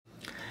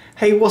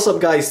Hey, what's up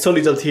guys,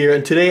 Totallydubbed here,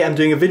 and today I'm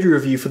doing a video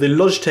review for the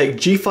Logitech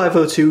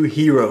G502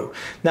 HERO.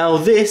 Now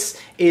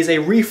this is a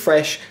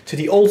refresh to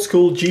the old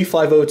school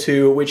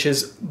G502, which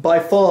is by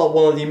far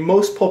one of the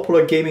most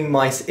popular gaming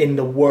mice in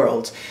the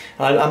world.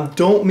 I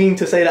don't mean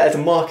to say that as a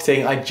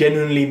marketing, I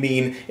genuinely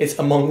mean it's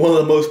among one of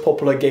the most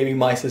popular gaming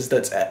mice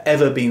that's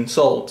ever been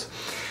sold.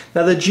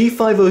 Now the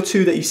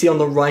G502 that you see on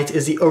the right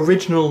is the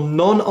original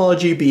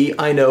non-RGB,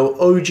 I know,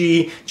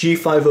 OG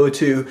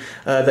G502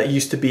 that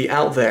used to be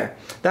out there.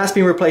 That's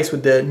been replaced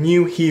with the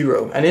new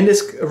HERO, and in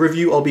this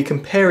review I'll be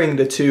comparing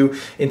the two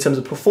in terms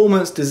of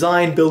performance,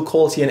 design, build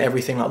quality and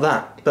everything like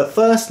that. But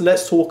first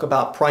let's talk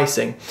about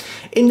pricing.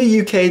 In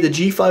the UK the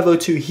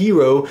G502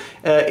 HERO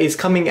is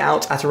coming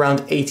out at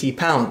around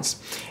 £80.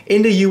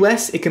 In the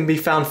US it can be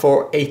found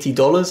for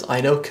 $80, I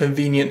know,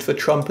 convenient for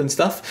Trump and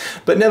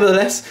stuff, but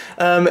nevertheless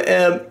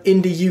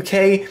in the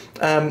UK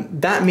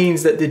that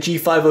means that the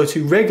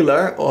G502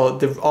 regular, or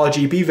the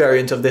RGB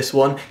variant of this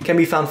one, can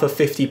be found for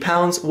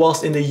 £50,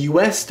 whilst in the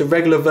US the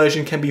regular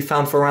version can be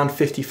found for around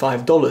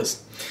 $55.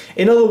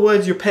 In other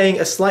words, you're paying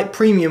a slight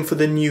premium for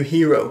the new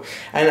HERO,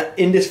 and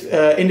in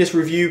this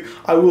review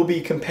I will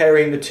be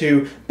comparing the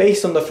two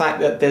based on the fact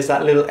that there's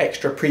that little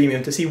extra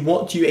premium to see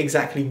what you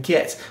exactly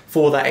get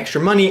for that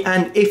extra money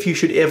and if you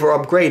should ever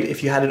upgrade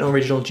if you had an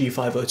original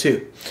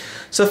G502.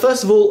 So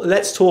first of all,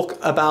 let's talk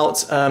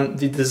about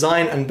the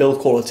design and build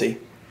quality.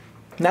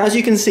 Now, as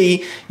you can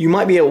see, you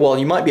might be able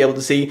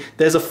to see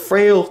there's a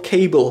frail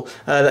cable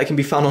that can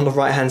be found on the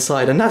right hand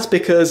side, and that's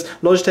because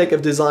Logitech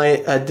have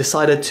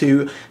decided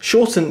to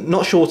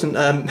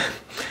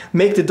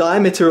make the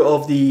diameter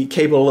of the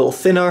cable a little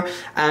thinner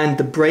and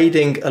the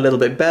braiding a little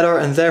bit better,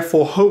 and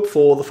therefore hope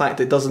for the fact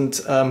it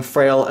doesn't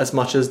frail as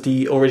much as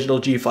the original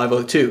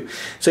G502.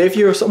 So if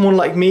you're someone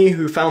like me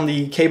who found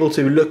the cable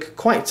to look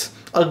quite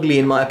ugly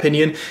in my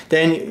opinion,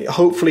 then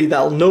hopefully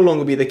that'll no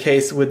longer be the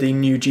case with the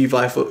new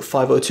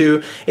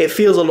G502. It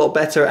feels a lot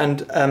better,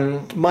 and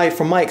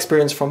from my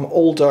experience from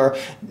older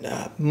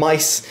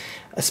mice,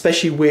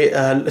 especially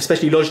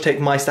Logitech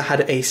mice that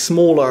had a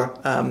smaller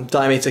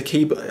diameter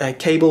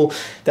cable,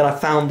 then I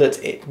found that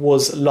it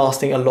was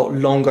lasting a lot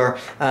longer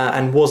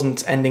and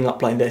wasn't ending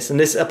up like this. And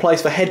this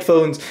applies for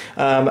headphones,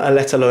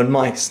 let alone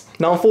mice.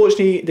 Now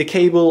unfortunately the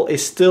cable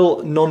is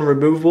still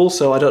non-removable,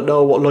 so I don't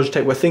know what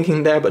Logitech were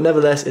thinking there, but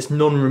nevertheless it's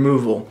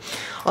non-removable.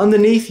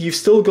 Underneath you've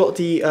still got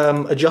the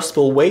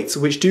adjustable weights,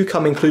 which do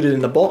come included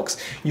in the box.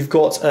 You've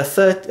got a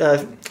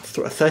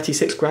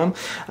 36 gram,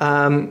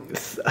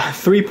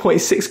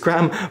 3.6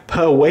 gram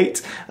per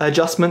weight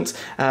adjustment,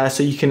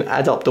 so you can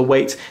add up the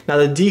weight. Now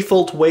the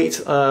default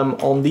weight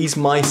on these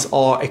mice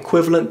are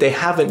equivalent, they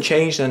haven't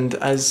changed, and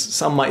as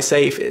some might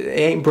say, if it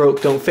ain't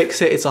broke don't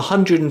fix it, it's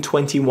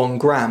 121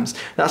 grams.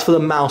 That's for the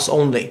mouse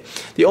only.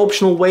 The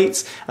optional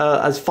weights,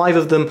 as 5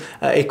 of them,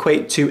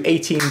 equate to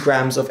 18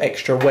 grams of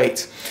extra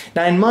weight.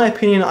 Now in my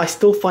opinion I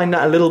still find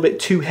that a little bit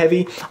too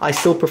heavy. I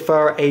still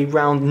prefer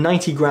around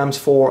 90 grams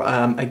for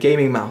a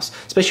gaming mouse,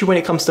 especially when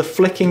it comes to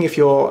flicking. If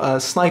you're a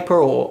sniper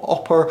or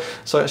opper,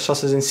 such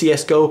as in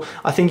CSGO,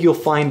 I think you'll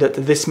find that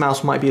this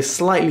mouse might be a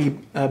slightly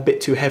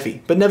bit too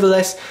heavy, but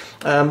nevertheless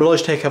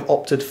Logitech have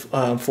opted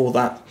for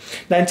that.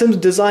 Now in terms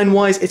of design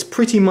wise, it's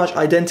pretty much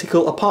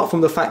identical, apart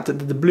from the fact that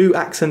the blue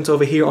accent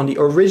over here on the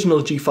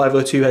original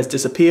G502 has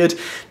disappeared.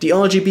 The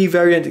RGB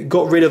variant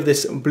got rid of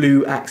this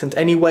blue accent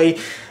anyway.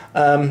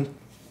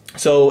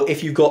 So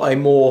if you've got a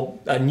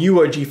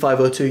newer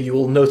G502, you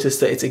will notice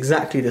that it's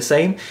exactly the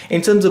same.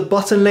 In terms of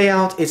button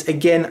layout, it's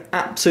again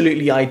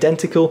absolutely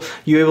identical.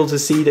 You're able to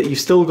see that you've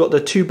still got the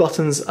 2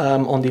 buttons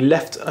on the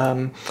left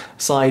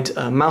side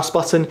mouse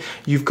button.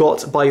 You've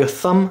got, by your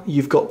thumb,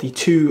 you've got the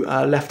 2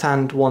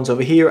 left-hand ones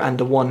over here and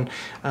the one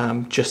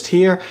just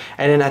here.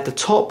 And then at the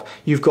top,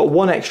 you've got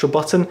 1 extra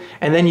button,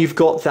 and then you've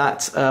got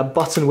that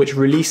button which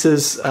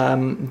releases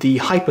the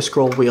hyper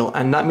scroll wheel,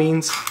 and that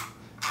means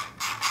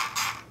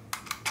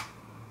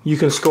you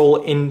can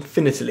scroll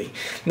infinitely.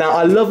 Now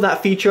I love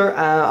that feature,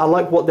 I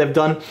like what they've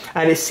done,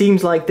 and it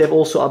seems like they've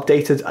also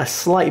updated a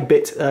slight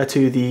bit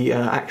to the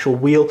actual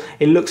wheel.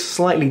 It looks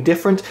slightly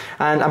different,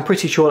 and I'm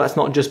pretty sure that's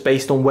not just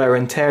based on wear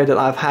and tear that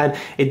I've had.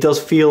 It does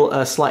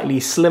feel slightly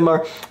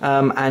slimmer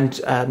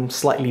and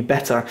slightly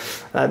better.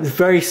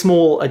 Very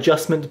small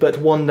adjustment, but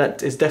one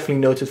that is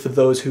definitely noted for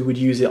those who would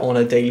use it on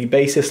a daily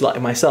basis like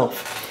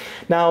myself.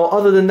 Now,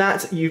 other than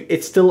that,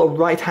 it's still a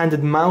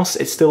right-handed mouse.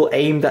 It's still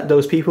aimed at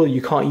those people.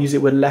 You can't use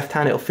it with left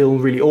hand. It'll feel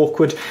really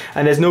awkward.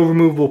 And there's no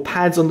removable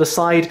pads on the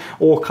side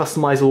or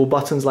customizable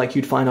buttons like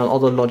you'd find on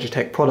other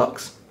Logitech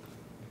products.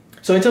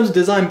 So in terms of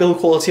design build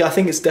quality, I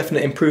think it's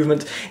definite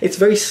improvement. It's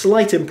very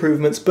slight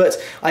improvements,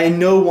 but I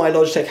know why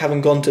Logitech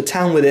haven't gone to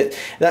town with it.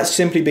 That's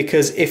simply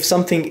because if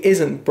something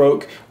isn't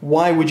broke,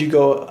 why would you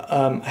go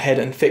ahead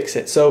and fix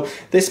it? So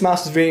this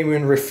mouse is really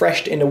been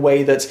refreshed in a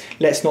way that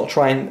let's not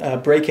try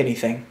and break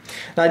anything.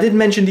 Now I did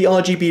mention the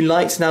RGB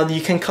lights. Now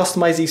you can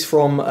customize these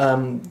from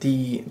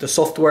the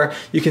software.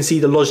 You can see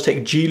the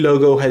Logitech G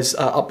logo has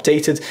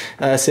updated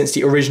since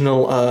the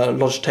original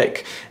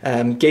Logitech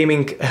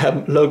gaming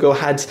logo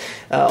had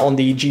on on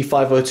the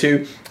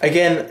G502.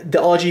 Again, the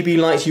RGB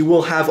lights you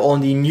will have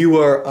on the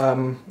newer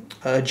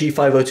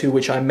G502,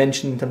 which I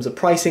mentioned in terms of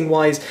pricing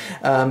wise,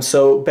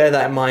 so bear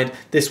that in mind.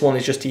 This one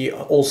is just the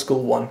old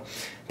school one.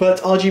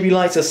 But RGB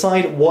lights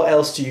aside, what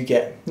else do you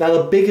get? Now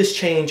the biggest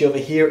change over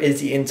here is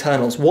the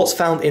internals, what's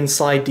found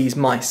inside these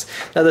mice.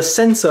 Now the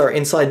sensor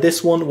inside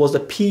this one was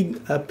the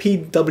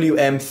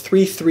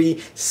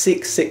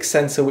PWM3366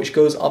 sensor, which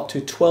goes up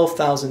to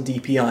 12,000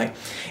 dpi.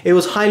 It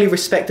was highly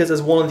respected as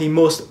one of the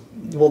most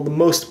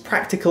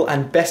practical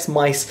and best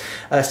mice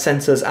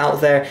sensors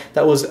out there,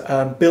 that was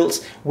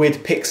built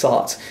with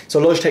PixArt. So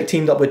Logitech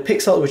teamed up with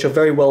PixArt, which are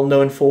very well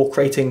known for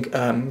creating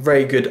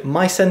very good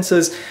mice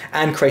sensors,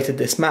 and created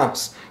this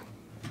mouse.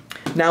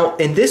 Now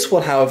in this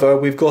one, however,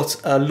 we've got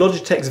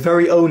Logitech's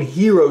very own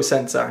Hero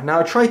sensor. Now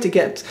I tried to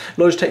get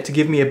Logitech to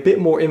give me a bit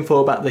more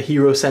info about the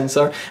Hero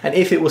sensor and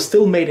if it was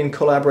still made in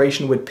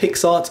collaboration with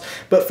PixArt,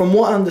 but from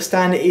what I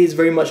understand, it is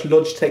very much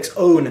Logitech's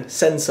own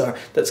sensor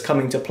that's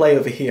coming to play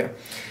over here.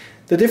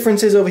 The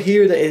difference is over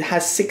here that it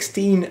has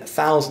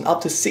 16,000,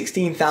 up to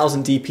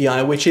 16,000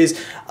 dpi, which is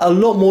a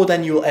lot more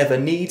than you'll ever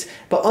need.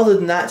 But other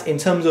than that, in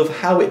terms of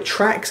how it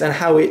tracks and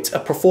how it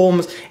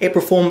performs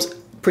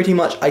pretty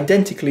much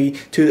identically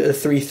to the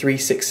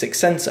 3366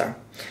 sensor.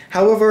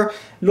 However,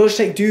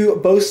 Logitech do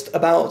boast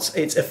about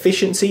its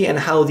efficiency and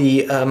how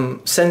the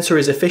sensor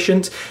is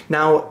efficient.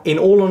 Now, in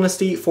all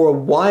honesty, for a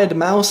wired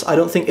mouse, I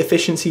don't think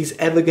efficiency is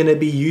ever going to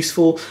be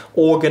useful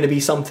or going to be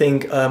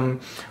something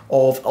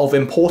of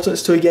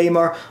importance to a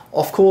gamer.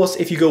 Of course,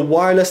 if you go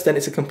wireless, then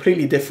it's a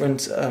completely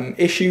different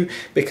issue,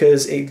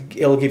 because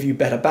it'll give you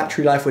better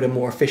battery life with a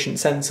more efficient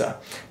sensor.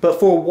 But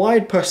for a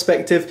wired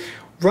perspective,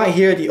 right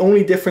here, the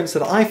only difference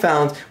that I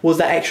found was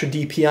that extra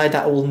DPI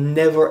that I will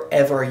never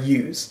ever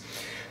use.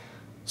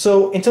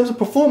 So in terms of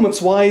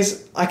performance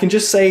wise, I can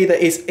just say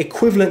that it's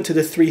equivalent to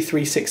the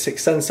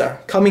 3366 sensor.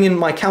 Coming in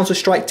my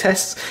Counter-Strike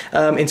tests,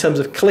 in terms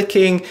of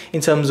clicking,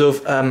 in terms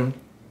of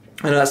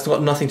I know that's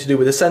got nothing to do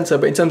with the sensor,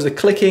 but in terms of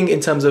clicking, in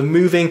terms of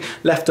moving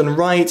left and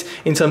right,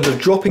 in terms of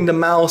dropping the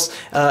mouse,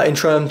 in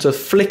terms of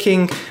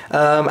flicking,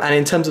 and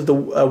in terms of the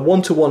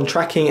one-to-one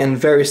tracking and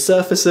various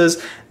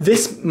surfaces,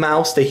 this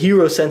mouse, the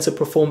Hero sensor,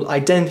 performed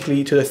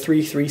identically to the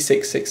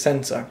 3366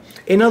 sensor.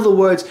 In other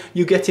words,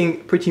 you're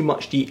getting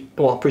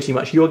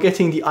you're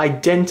getting the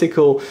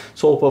identical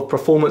sort of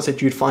performance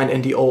that you'd find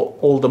in the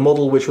older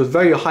model, which was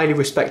very highly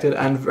respected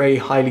and very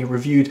highly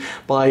reviewed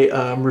by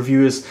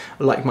reviewers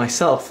like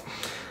myself.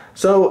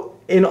 So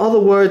in other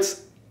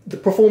words, the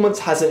performance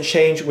hasn't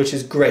changed, which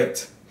is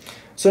great.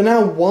 So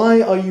now,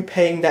 why are you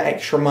paying that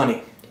extra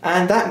money?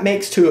 And that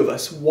makes two of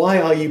us.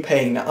 Why are you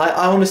paying that?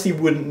 I honestly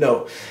wouldn't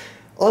know.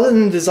 Other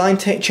than the design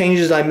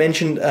changes I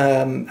mentioned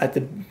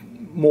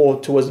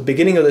more towards the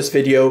beginning of this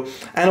video,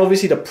 and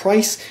obviously the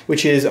price,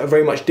 which is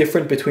very much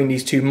different between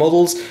these two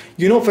models,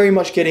 you're not very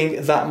much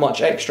getting that much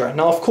extra.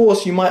 Now, of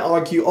course, you might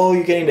argue, oh,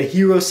 you're getting the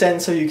Hero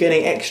sensor, you're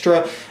getting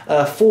extra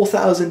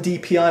 4,000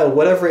 DPI or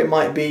whatever it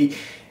might be.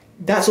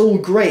 That's all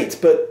great,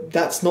 but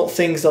that's not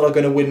things that are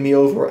going to win me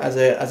over as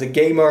a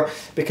gamer,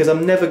 because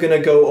I'm never going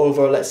to go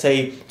over, let's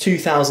say,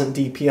 2,000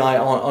 DPI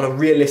on a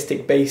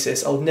realistic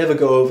basis. I'll never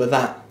go over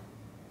that.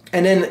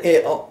 And then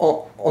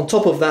on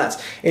top of that,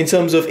 in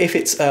terms of if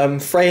it's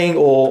fraying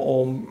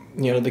or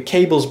you know, the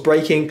cable's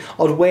breaking,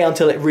 I'd wait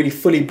until it really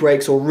fully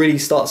breaks or really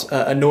starts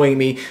annoying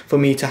me for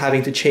me to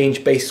having to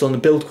change based on the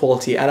build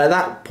quality. And at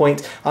that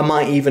point, I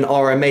might even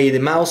RMA the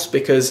mouse,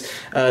 because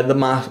the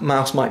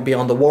mouse might be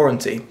under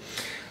warranty.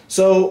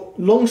 So,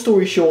 long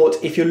story short,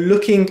 if you're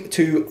looking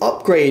to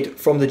upgrade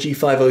from the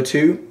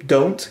G502,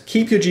 don't.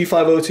 Keep your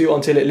G502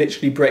 until it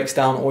literally breaks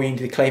down or you need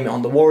to claim it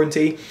on the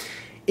warranty.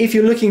 If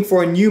you're looking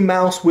for a new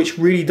mouse which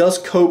really does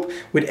cope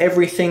with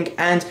everything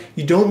and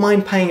you don't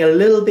mind paying a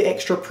little bit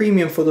extra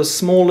premium for the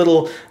small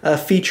little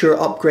feature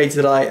upgrades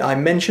that I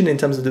mentioned in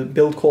terms of the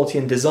build quality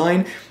and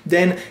design,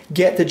 then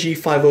get the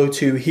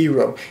G502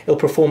 Hero. It'll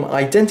perform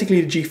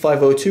identically to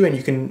G502, and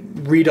you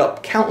can read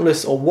up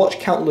countless or watch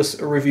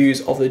countless reviews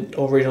of the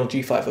original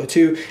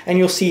G502 and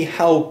you'll see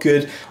how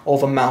good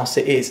of a mouse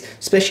it is,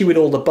 especially with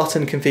all the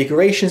button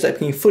configurations that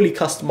can be fully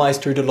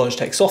customized through the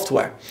Logitech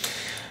software.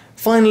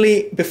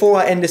 Finally, before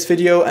I end this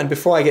video and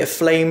before I get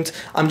flamed,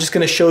 I'm just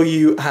going to show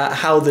you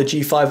how the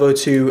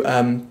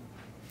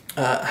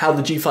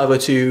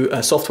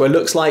G502 software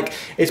looks like.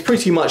 It's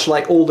pretty much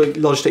like all the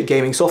Logitech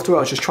gaming software. I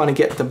was just trying to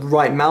get the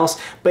right mouse,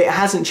 but it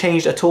hasn't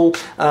changed at all.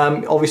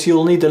 Obviously,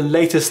 you'll need the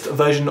latest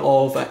version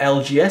of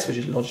LGS, which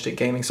is Logitech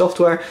gaming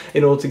software,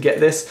 in order to get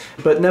this.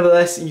 But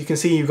nevertheless, you can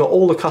see you've got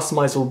all the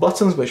customizable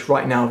buttons, which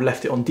right now I've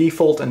left it on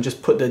default and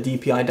just put the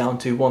DPI down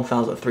to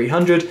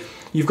 1300.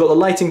 You've got the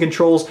lighting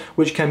controls,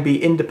 which can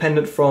be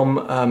independent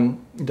from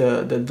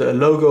the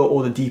logo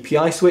or the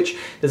DPI switch.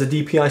 There's a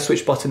DPI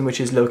switch button which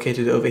is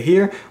located over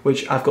here,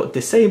 which I've got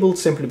disabled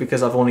simply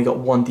because I've only got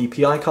one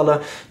DPI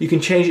color. You can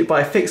change it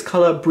by a fixed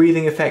color,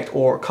 breathing effect,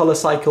 or color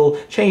cycle,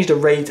 change the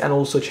rate, and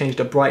also change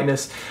the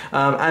brightness.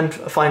 And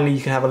finally,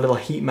 you can have a little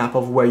heat map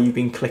of where you've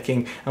been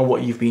clicking and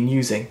what you've been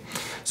using.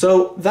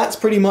 So that's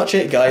pretty much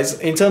it, guys.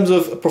 In terms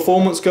of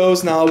performance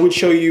goes, now I would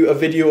show you a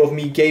video of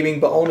me gaming,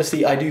 but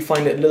honestly I do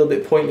find it a little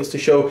bit pointless to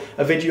show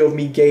a video of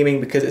me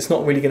gaming because it's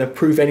not really going to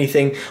prove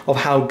anything of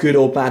how good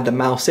or bad the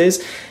mouse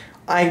is.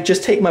 I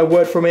just take my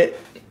word from it.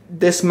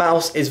 This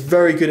mouse is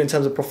very good in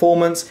terms of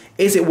performance.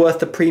 Is it worth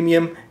the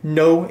premium?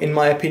 No, in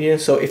my opinion.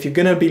 So if you're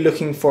going to be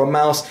looking for a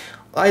mouse,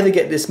 either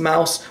get this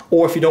mouse,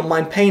 or if you don't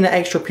mind paying an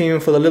extra premium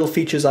for the little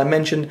features I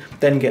mentioned,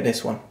 then get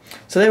this one.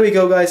 So there we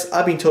go, guys.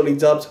 I've been Totally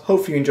Dubbed.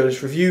 Hopefully you enjoyed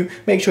this review.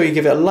 Make sure you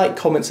give it a like,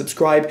 comment,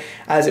 subscribe,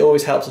 as it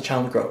always helps the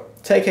channel grow.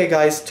 Take care,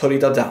 guys. Totally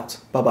Dubbed out.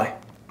 Bye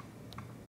bye.